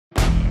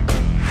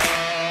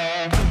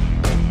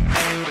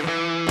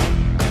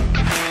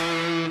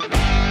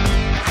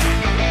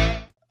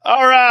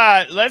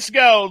right, let's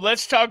go.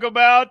 Let's talk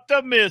about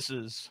the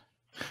misses.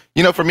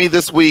 You know, for me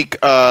this week,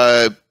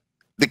 the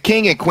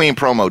King and Queen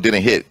promo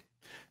didn't hit.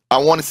 I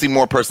want to see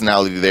more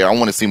personality there. I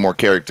want to see more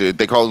character.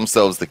 They call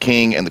themselves the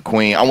King and the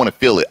Queen. I want to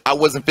feel it. I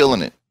wasn't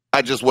feeling it.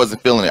 I just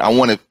wasn't feeling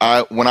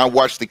it. When I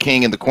watched the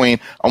King and the Queen,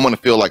 I want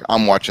to feel like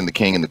I'm watching the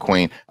King and the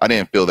Queen. I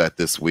didn't feel that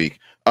this week.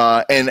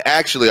 And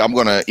actually, I'm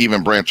going to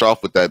even branch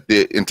off with that.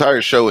 The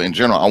entire show in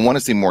general, I want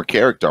to see more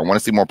character. I want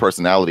to see more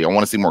personality. I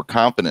want to see more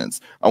confidence.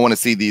 I want to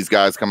see these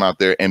guys come out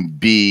there and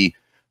be,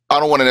 I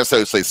don't want to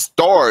necessarily say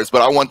stars,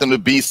 but I want them to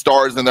be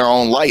stars in their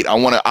own light. I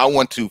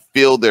want to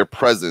feel their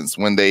presence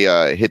when they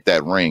hit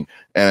that ring.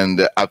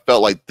 And I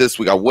felt like this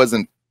week I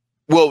wasn't.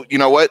 Well, you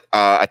know what?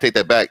 I take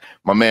that back.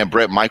 My man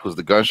Bret Michaels,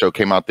 the Gun Show,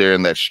 came out there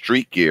in that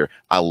street gear.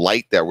 I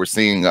like that. We're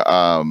seeing,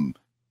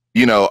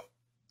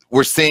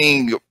 we're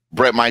seeing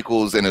Bret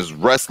Michaels in his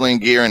wrestling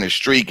gear and his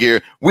street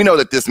gear. We know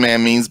that this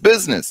man means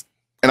business.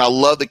 And I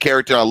love the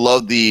character. I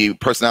love the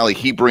personality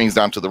he brings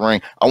down to the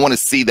ring. I want to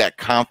see that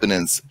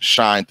confidence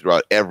shine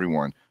throughout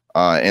everyone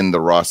in the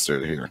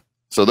roster here.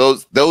 So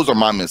those are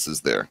my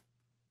misses there.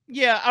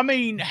 Yeah, I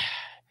mean,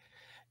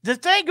 the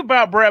thing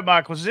about Bret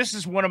Michaels, this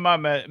is one of my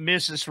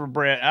misses for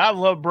Bret. I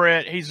love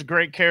Bret. He's a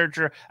great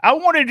character. I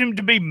wanted him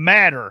to be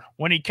madder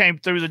when he came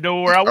through the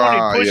door. I wanted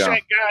him to push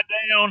that guy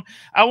down.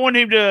 I want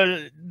him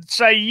to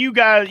say, you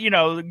guys,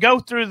 go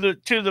through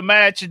to the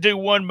match and do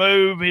one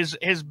move,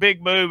 his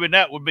big move, and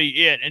that would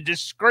be it. And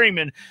just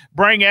screaming,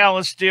 bring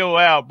Alan Steele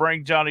out,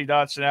 bring Johnny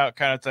Dotson out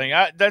kind of thing.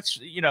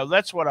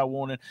 That's what I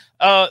wanted.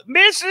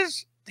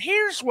 Misses,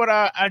 here's what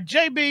I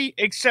JB,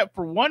 except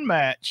for one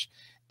match,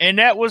 and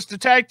that was the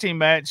tag team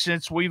match,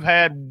 since we've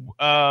had,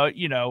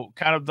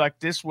 kind of like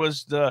this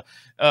was the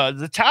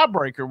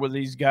tiebreaker with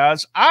these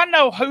guys. I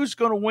know who's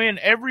going to win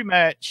every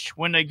match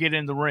when they get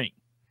in the ring.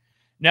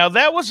 Now,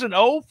 that was an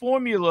old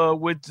formula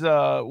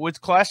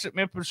with Classic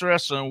Memphis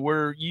Wrestling,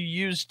 where you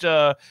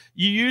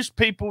used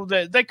people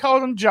that they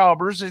call them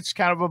jobbers. It's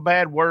kind of a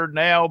bad word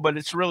now, but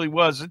it really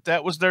wasn't.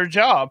 That was their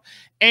job.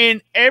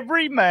 And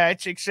every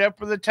match, except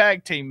for the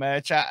tag team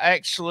match, I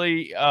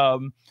actually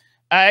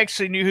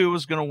knew who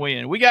was going to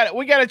win. We got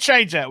to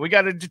change that. We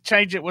got to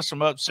change it with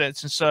some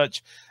upsets and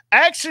such.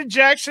 Action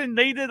Jackson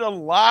needed a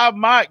live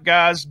mic,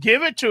 guys.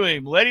 Give it to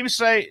him. Let him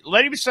say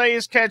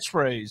his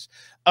catchphrase.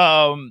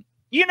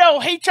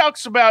 He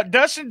talks about,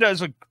 Dustin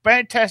does a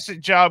fantastic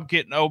job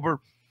getting over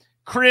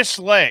Chris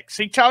Lex.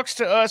 He talks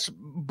to us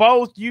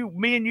both,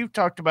 me and you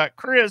talked about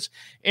Chris,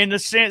 in the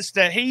sense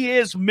that he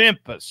is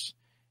Memphis.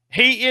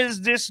 He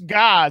is this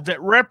guy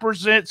that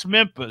represents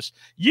Memphis.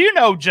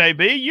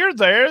 JB, you're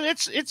there.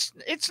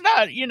 It's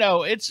not,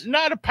 it's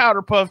not a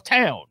powder puff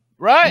town,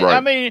 right? I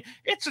mean,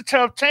 it's a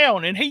tough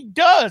town, and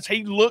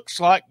he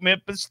looks like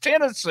Memphis,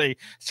 Tennessee.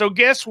 So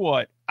guess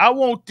what? I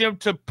want them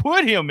to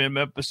put him in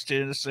Memphis,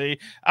 Tennessee.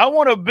 I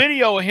want a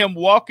video of him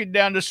walking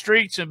down the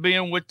streets and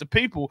being with the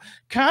people,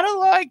 kind of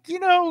like,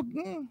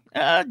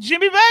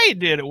 Jimmy Bay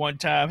did at one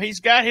time.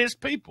 He's got his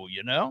people,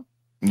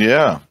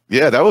 Yeah,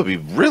 that would be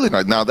really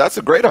nice. Now, that's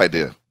a great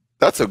idea.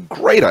 That's a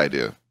great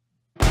idea.